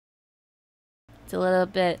It's a little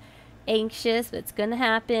bit anxious, but it's gonna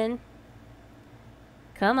happen.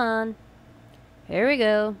 Come on. Here we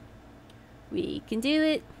go. We can do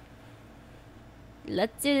it.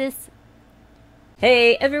 Let's do this.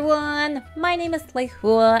 Hey everyone, my name is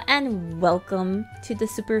Lehua and welcome to the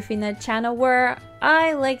Superfina channel where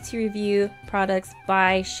I like to review products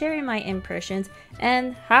by sharing my impressions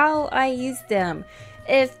and how I use them.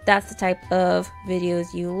 If that's the type of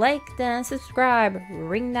videos you like, then subscribe,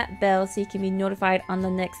 ring that bell so you can be notified on the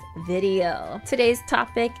next video. Today's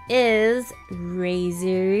topic is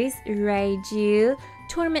Razer's Raiju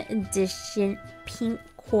Tournament Edition Pink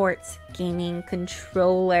Quartz gaming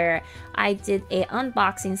controller. I did a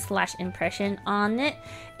unboxing / impression on it.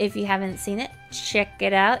 If you haven't seen it, check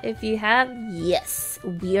it out. If you have, yes,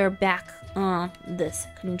 we are back on this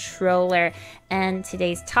controller, and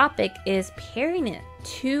today's topic is pairing it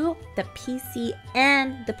to the PC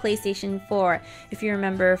and the PlayStation 4. If you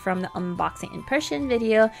remember from the unboxing impression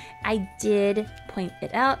video, I did point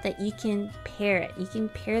it out that you can pair it. You can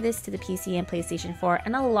pair this to the PC and PlayStation 4,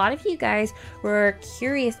 and a lot of you guys were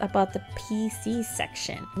curious about the PC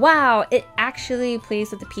section. Wow, it actually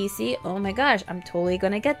plays with the PC. Oh my gosh, I'm totally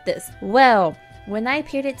gonna get this. Well, when I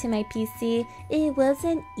paired it to my PC, it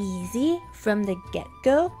wasn't easy from the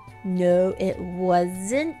get-go. No, it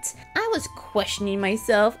wasn't. I was questioning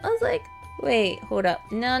myself. I was like, wait, hold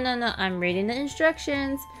up. No, I'm reading the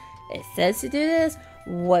instructions. It says to do this.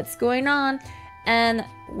 What's going on? And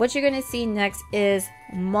what you're gonna see next is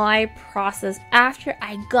my process after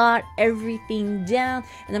I got everything down,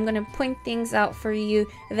 and I'm gonna point things out for you.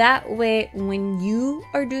 That way, when you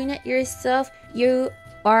are doing it yourself, you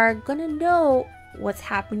are gonna know what's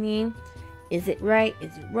happening. Is it right?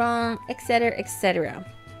 Is it wrong? Etc, etc.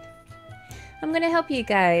 I'm gonna help you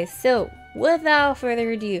guys. So without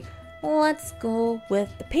further ado, let's go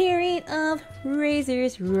with the pairing of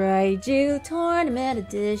Razer's Raiju Tournament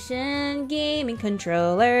Edition gaming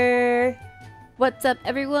controller. What's up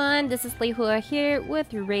everyone, this is Lehua here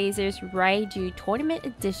with Razer's Raiju Tournament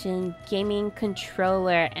Edition gaming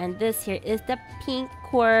controller, and this here is the Pink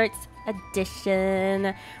Quartz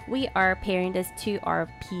Edition. We are pairing this to our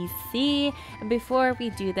PC, and before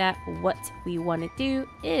we do that, what we want to do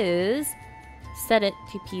is set it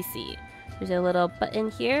to PC. There's a little button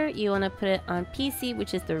here. You want to put it on PC,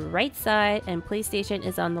 which is the right side, and PlayStation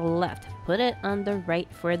is on the left. Put it on the right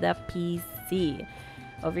for the PC.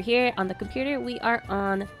 Over here on the computer, we are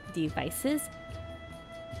on devices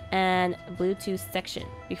and Bluetooth section.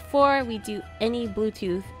 Before we do any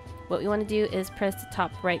Bluetooth, what we want to do is press the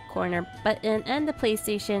top right corner button and the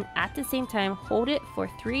PlayStation at the same time. Hold it for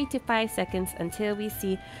 3 to 5 seconds until we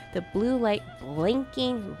see the blue light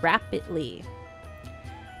blinking rapidly.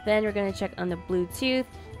 Then we're going to check on the Bluetooth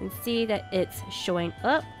and see that it's showing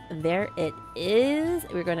up. There it is.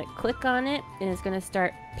 We're going to click on it and it's going to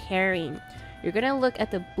start pairing. You're going to look at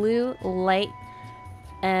the blue light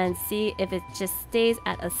and see if it just stays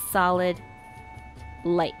at a solid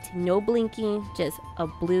light. No blinking, just a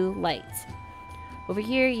blue light. Over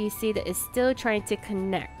here you see that it's still trying to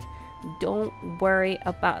connect. Don't worry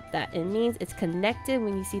about that. It means it's connected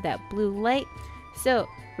when you see that blue light. So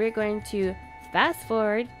we're going to fast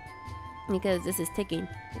forward because this is taking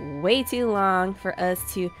way too long for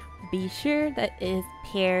us to be sure that it is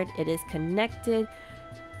paired, it is connected.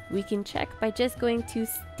 We can check by just going to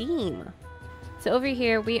Steam. So over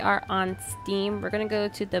here we are on Steam. We're gonna go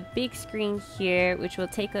to the big screen here, which will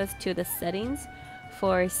take us to the settings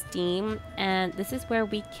for Steam, and this is where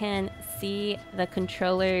we can see the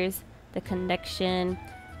controllers, the connection,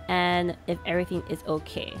 and if everything is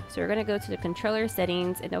okay. So we're gonna go to the controller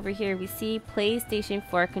settings, and over here we see PlayStation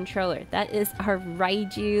 4 controller. That is our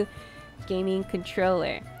Raiju gaming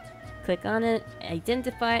controller. Click on it,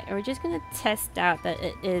 identify, and we're just going to test out that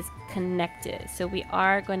it is connected. So we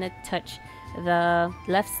are going to touch the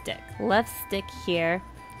left stick here,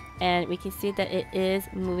 and we can see that it is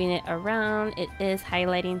moving it around. It is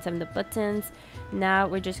highlighting some of the buttons. Now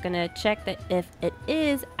we're just going to check that if it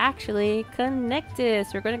is actually connected.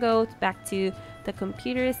 So we're going to go back to the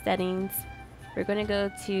computer settings. We're going to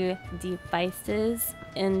go to devices,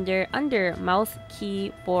 and under mouse,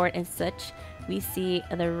 keyboard, and such, we see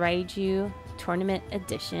the Raiju Tournament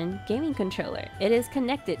Edition gaming controller. It is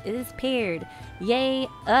connected. It is paired. Yay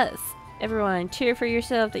us! Everyone, cheer for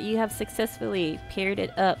yourself that you have successfully paired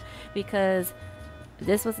it up, because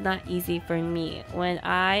this was not easy for me. When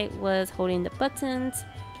I was holding the buttons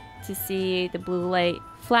to see the blue light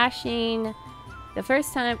flashing, the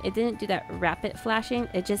first time it didn't do that rapid flashing.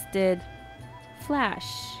 It just did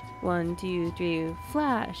flash 1 2 3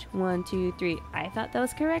 flash 1 2 3. I thought that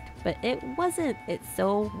was correct, but it wasn't. It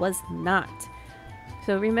so was not.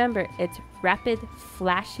 So remember, it's rapid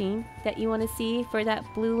flashing that you want to see for that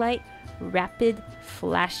blue light. Rapid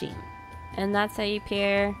flashing. And that's how you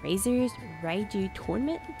pair Razer's Raiju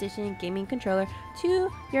Tournament Edition gaming controller to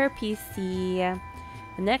your PC.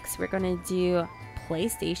 Next, we're going to do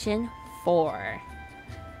PlayStation 4.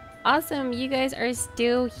 Awesome, you guys are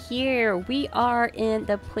still here. We are in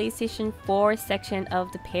the PlayStation 4 section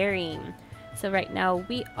of the pairing. So right now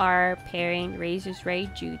we are pairing Razer's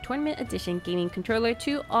Raiju Tournament Edition gaming controller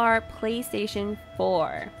to our PlayStation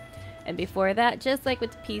 4. And before that, just like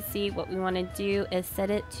with the PC, what we want to do is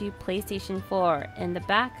set it to PlayStation 4. In the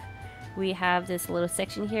back, we have this little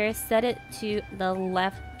section here. Set it to the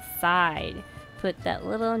left side. Put that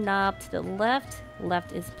little knob to the left.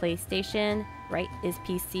 Left is PlayStation, right is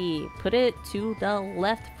PC. Put it to the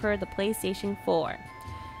left for the PlayStation 4.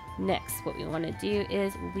 Next, what we want to do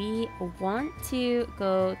is we want to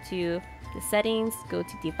go to the settings, go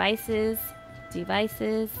to devices,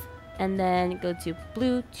 and then go to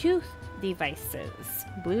Bluetooth devices.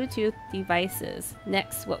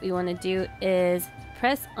 Next, what we want to do is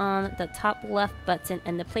press on the top left button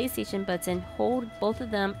and the PlayStation button, hold both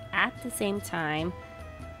of them at the same time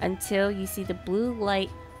until you see the blue light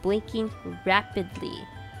blinking rapidly.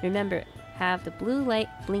 Remember, have the blue light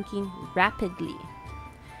blinking rapidly.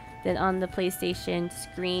 Then on the PlayStation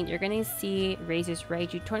screen, you're going to see Razer's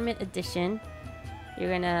Raiju Tournament Edition. You're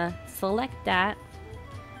going to select that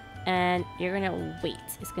and you're going to wait.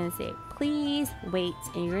 It's going to say, please wait,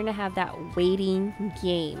 and you're going to have that waiting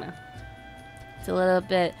game. It's a little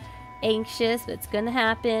bit anxious, but it's going to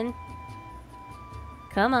happen.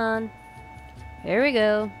 Come on. Here we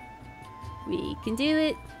go. We can do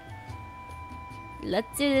it.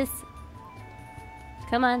 Let's do this.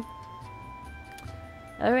 Come on.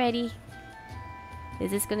 Alrighty.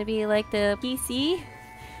 Is this gonna be like the PC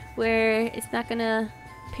where it's not gonna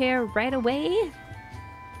pair right away?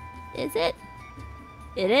 Is it?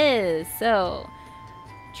 It is. So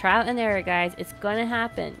trial and error, guys. It's gonna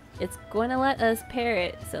happen. It's gonna let us pair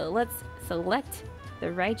it. So let's select the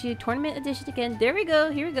Raiju Tournament Edition again. There we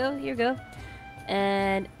go. Here we go. Here we go.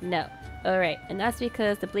 And no. Alright, and that's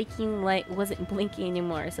because the blinking light wasn't blinking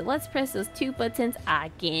anymore. So let's press those two buttons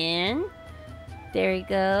again. There we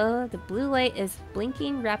go. The blue light is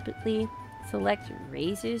blinking rapidly. Select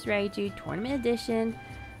Razer's Raiju Tournament Edition.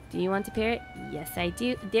 Do you want to pair it? Yes, I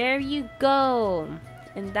do. There you go.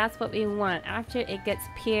 And that's what we want. After it gets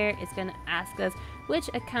paired, it's going to ask us which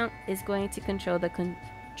account is going to control the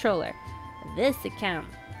controller. This account.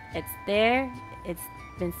 It's there. It's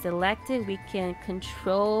been selected. We can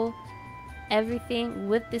control everything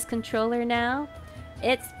with this controller now.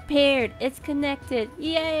 It's paired. It's connected.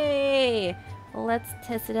 Yay! Let's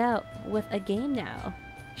test it out with a game now.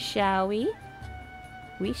 Shall we?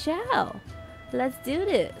 We shall. Let's do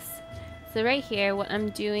this. So right here, what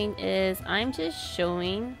I'm doing is I'm just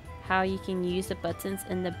showing how you can use the buttons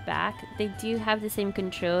in the back. They do have the same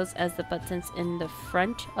controls as the buttons in the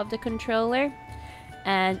front of the controller.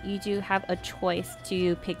 And you do have a choice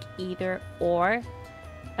to pick either or.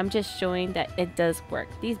 I'm just showing that it does work.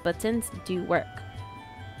 These buttons do work.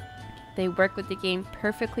 They work with the game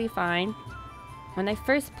perfectly fine. When I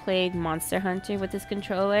first played Monster Hunter with this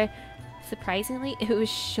controller, surprisingly, it was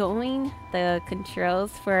showing the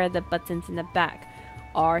controls for the buttons in the back.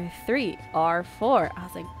 R3, R4. I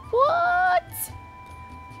was like, what?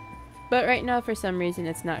 But right now, for some reason,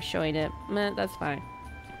 it's not showing it. That's fine.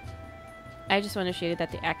 I just want to show you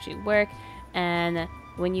that they actually work. And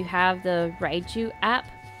when you have the Raiju app,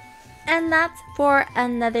 and that's for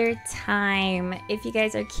another time. If you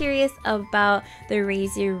guys are curious about the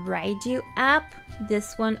Razer Raiju app,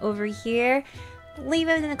 this one over here, leave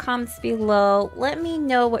it in the comments below. Let me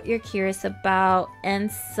know what you're curious about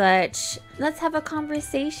and such. Let's have a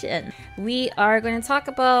conversation. We are going to talk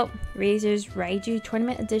about Razer's Raiju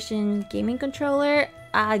Tournament Edition gaming controller.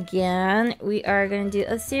 Again, we are going to do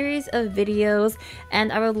a series of videos,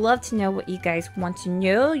 and I would love to know what you guys want to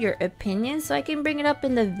know, your opinions, so I can bring it up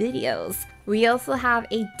in the videos. We also have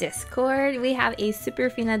a Discord. We have a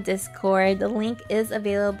Superfina Discord. The link is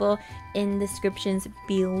available in the descriptions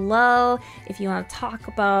below. If you want to talk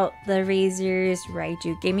about the Razer's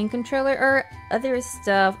Raiju gaming controller or other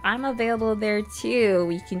stuff, I'm available there too.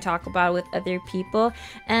 We can talk about it with other people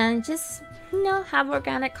and just, you know, have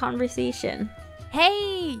organic conversation.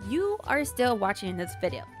 hey, you are still watching this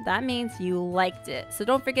video. That means you liked it. So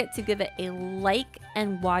don't forget to give it a like,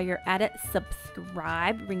 and while you're at it,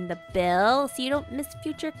 subscribe, ring the bell so you don't miss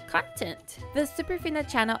future content. The Superfina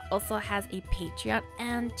channel also has a Patreon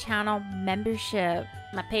and channel membership.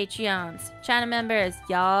 My Patreons, channel members,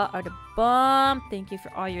 y'all are the bomb. Thank you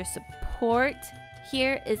for all your support.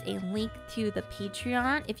 Here is a link to the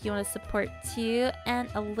Patreon if you want to support too, and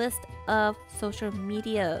a list of social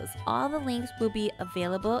medias. All the links will be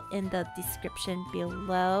available in the description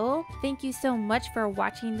below. Thank you so much for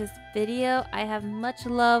watching this video. I have much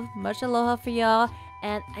love, much aloha for y'all,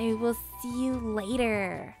 and I will see you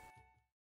later.